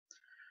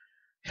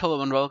Hello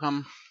and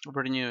welcome,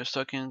 Brady New is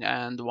talking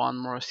and one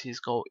more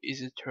CSGO ET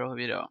tutorial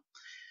video.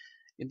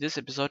 In this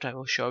episode I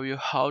will show you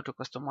how to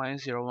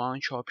customize your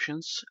launch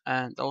options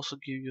and also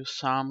give you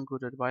some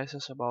good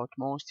advices about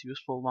most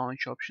useful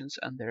launch options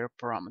and their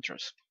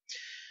parameters.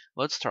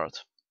 Let's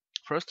start.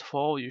 First of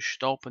all, you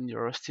should open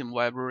your Steam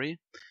library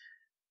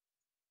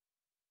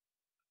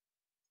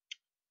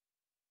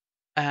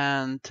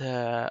and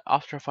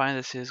after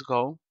finding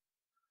CSGO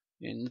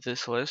in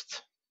this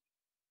list,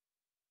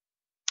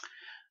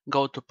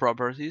 go to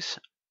Properties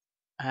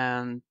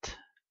and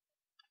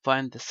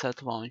find the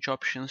Set Launch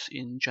Options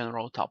in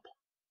General tab.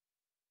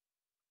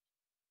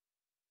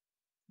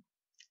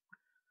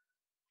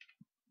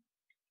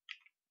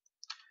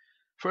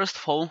 First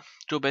of all,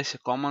 two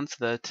basic commands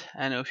that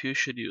any of you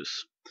should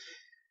use.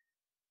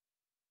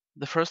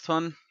 The first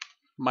one,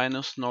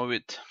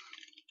 -novid.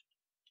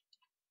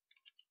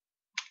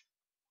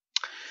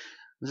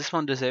 This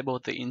one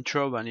disables the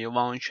intro when you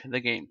launch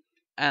the game.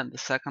 And the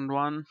second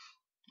one,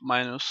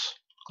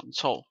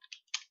 -console.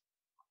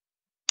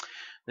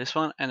 This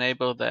one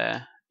enables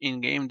the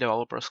in-game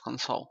developers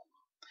console.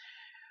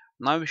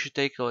 Now we should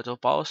take a little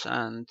pause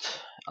and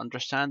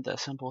understand the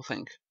simple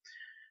thing.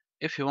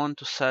 If you want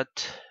to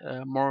set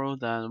more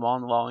than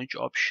one launch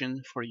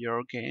option for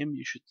your game,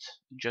 you should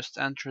just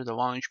enter the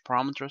launch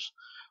parameters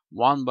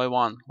one by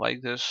one,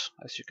 like this,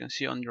 as you can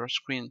see on your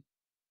screen,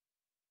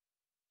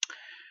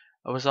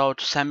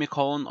 without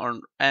semicolon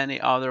or any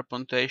other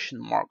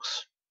punctuation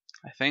marks.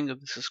 I think that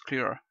this is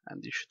clear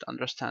and you should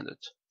understand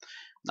it.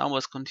 Now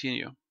let's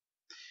continue.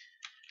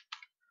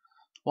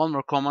 One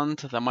more command,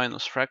 the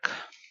 -freq,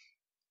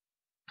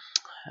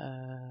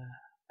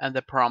 and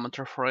the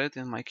parameter for it,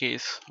 in my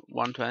case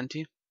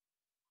 120.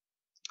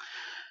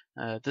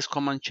 This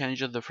command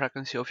changes the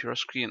frequency of your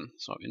screen,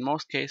 so in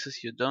most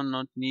cases you do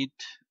not need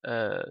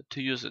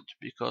to use it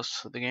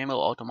because the game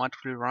will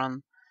automatically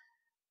run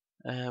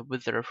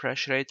with the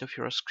refresh rate of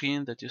your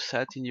screen that you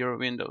set in your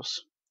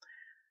Windows.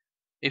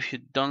 If you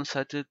don't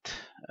set it,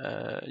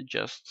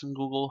 just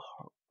Google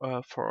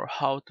for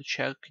how to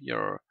check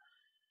your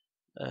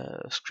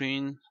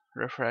screen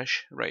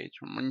refresh rate,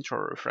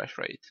 monitor refresh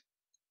rate.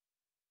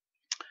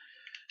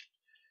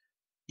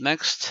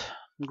 Next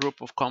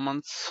group of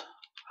commands,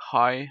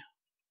 high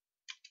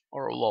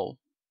or low.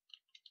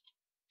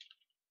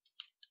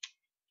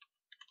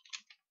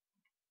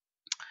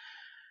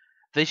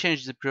 They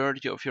change the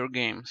priority of your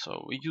game,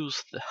 so we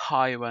use the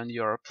high when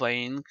you're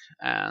playing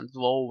and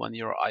low when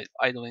you're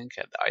idling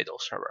at the idle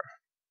server.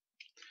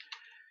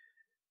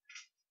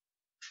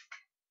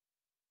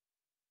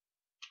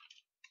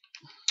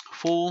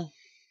 Full,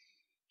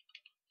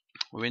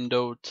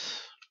 windowed,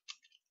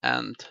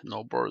 and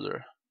no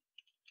border.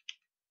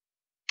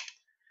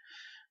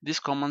 This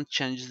command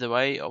changes the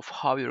way of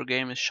how your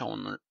game is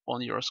shown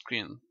on your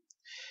screen.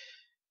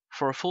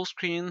 For full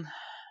screen,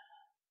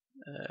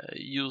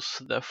 use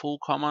the full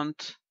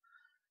command,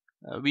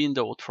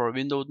 windowed for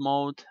windowed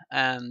mode,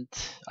 and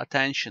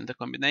attention, the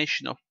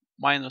combination of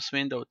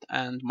 -windowed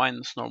and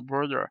 -no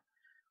border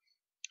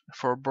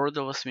for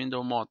borderless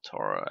window mode,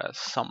 or as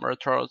some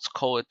retards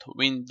call it,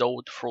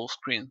 windowed full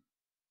screen.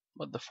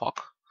 What the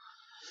fuck?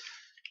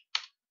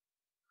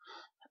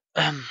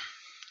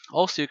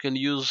 Also you can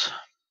use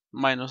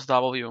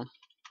 -w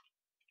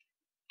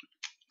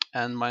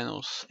and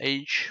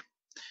 -h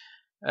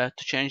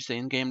to change the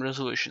in-game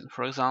resolution.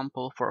 For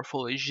example, for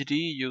full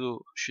HD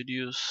you should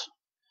use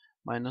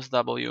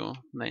 -w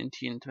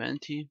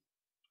 1920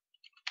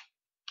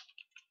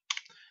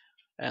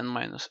 and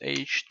 -h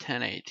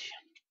 1080.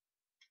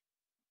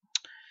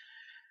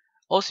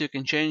 Also you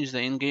can change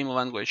the in-game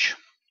language.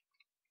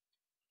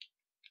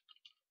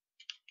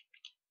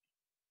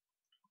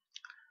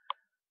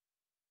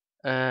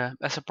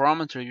 As a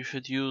parameter you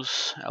should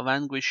use a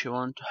language you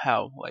want to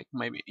have, like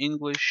maybe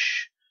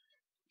English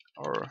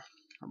or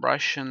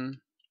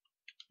Russian,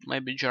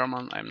 maybe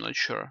German, I'm not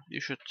sure. You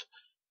should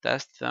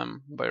test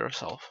them by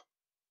yourself.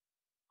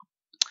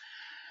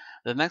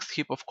 The next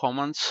heap of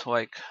commands,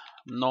 like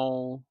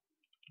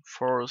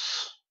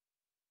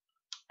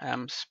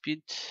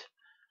noforcemspd,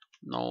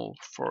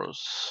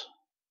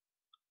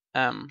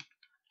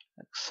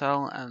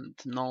 noforcemaccel, and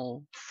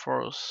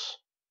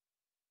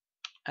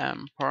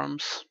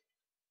noforcemparms,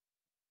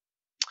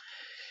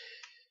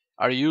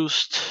 are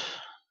used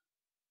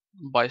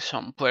by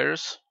some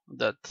players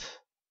that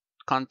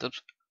can't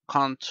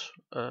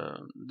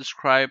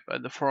describe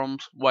at the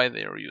forums why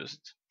they are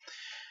used.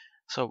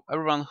 So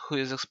everyone who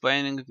is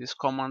explaining these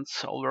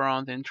commands all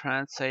around the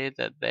internet say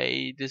that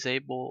they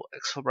disable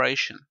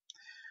acceleration.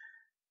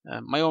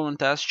 My own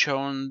test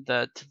shown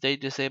that they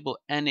disable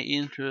any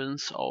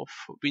influence of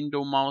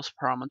window mouse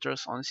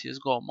parameters on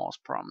CSGO mouse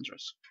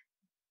parameters.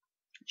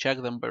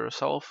 Check them by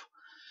yourself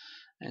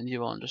and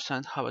you will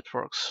understand how it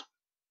works.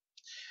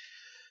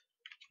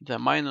 The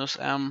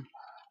 -m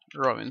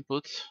raw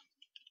input.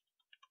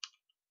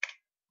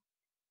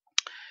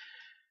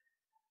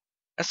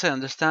 As I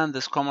understand,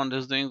 this command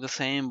is doing the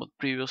same what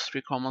previous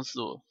three commands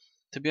do.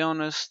 To be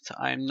honest,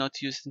 I'm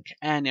not using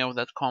any of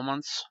that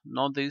commands,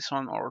 not this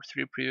one or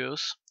three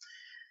previous.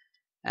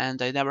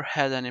 and I never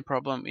had any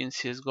problem in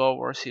CSGO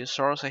or CS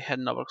source. I had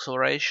no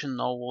acceleration,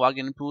 no lag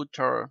input,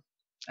 or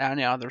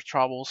any other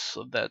troubles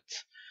that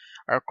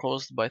are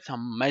caused by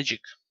some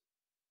magic.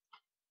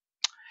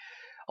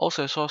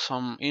 Also, I saw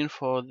some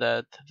info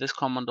that this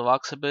command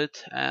lags a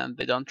bit and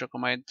they don't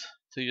recommend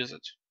to use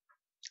it.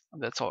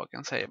 That's all I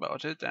can say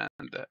about it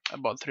and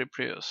about 3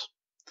 previous.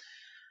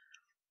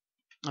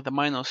 The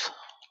minus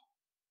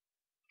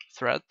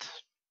thread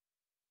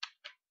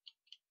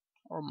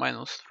or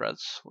minus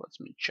threads, let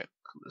me check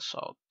this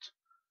out.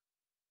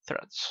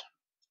 Threads.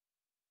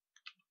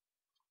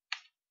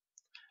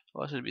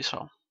 Let it be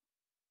so.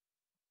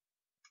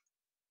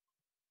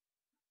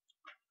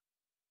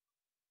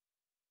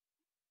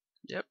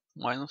 Yep,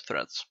 minus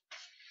threads.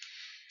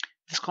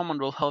 This command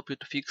will help you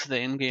to fix the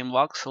in-game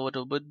lags a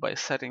little bit by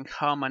setting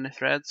how many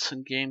threads a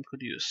game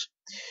could use.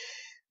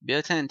 Be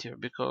attentive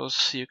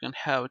because you can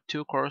have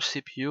 2-core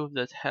CPU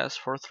that has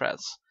 4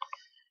 threads.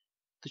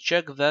 To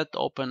check that,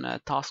 open a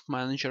task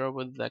manager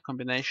with the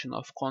combination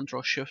of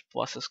Ctrl-Shift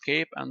plus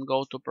Escape and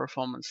go to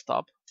Performance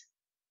tab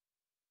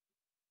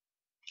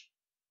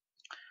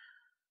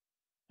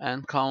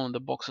and count the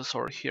boxes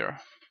over here.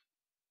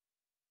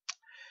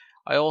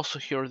 I also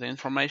hear the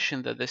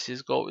information that the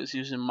CSGO is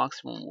using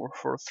maximum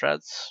 4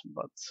 threads,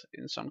 but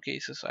in some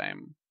cases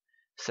I'm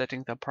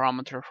setting the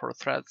parameter for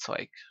threads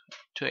like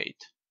to 8.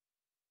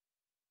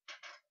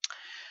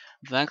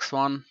 The next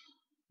one,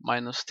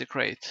 minus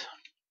tickrate.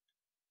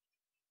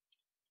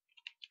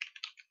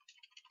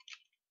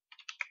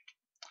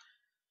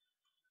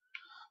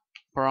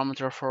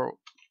 Parameter for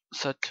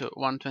set to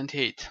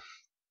 128.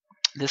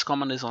 This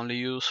command is only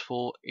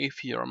useful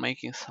if you're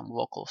making some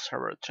local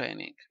server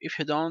training. If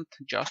you don't,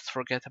 just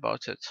forget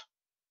about it.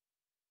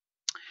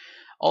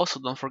 Also,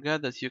 don't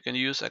forget that you can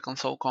use a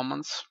console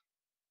commands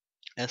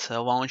as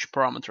a launch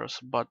parameters,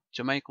 but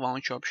to make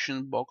launch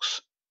option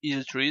box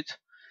easy to read,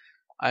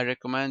 I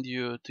recommend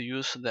you to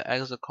use the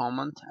exec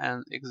command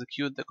and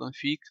execute the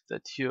config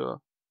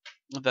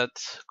that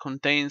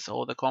contains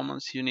all the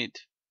commands you need,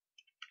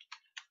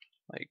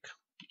 like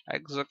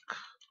exec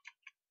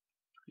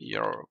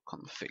your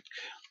config.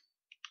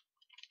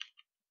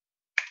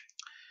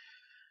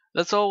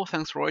 That's all.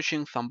 Thanks for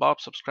watching. Thumb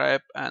up,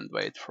 subscribe, and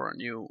wait for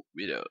new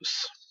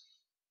videos.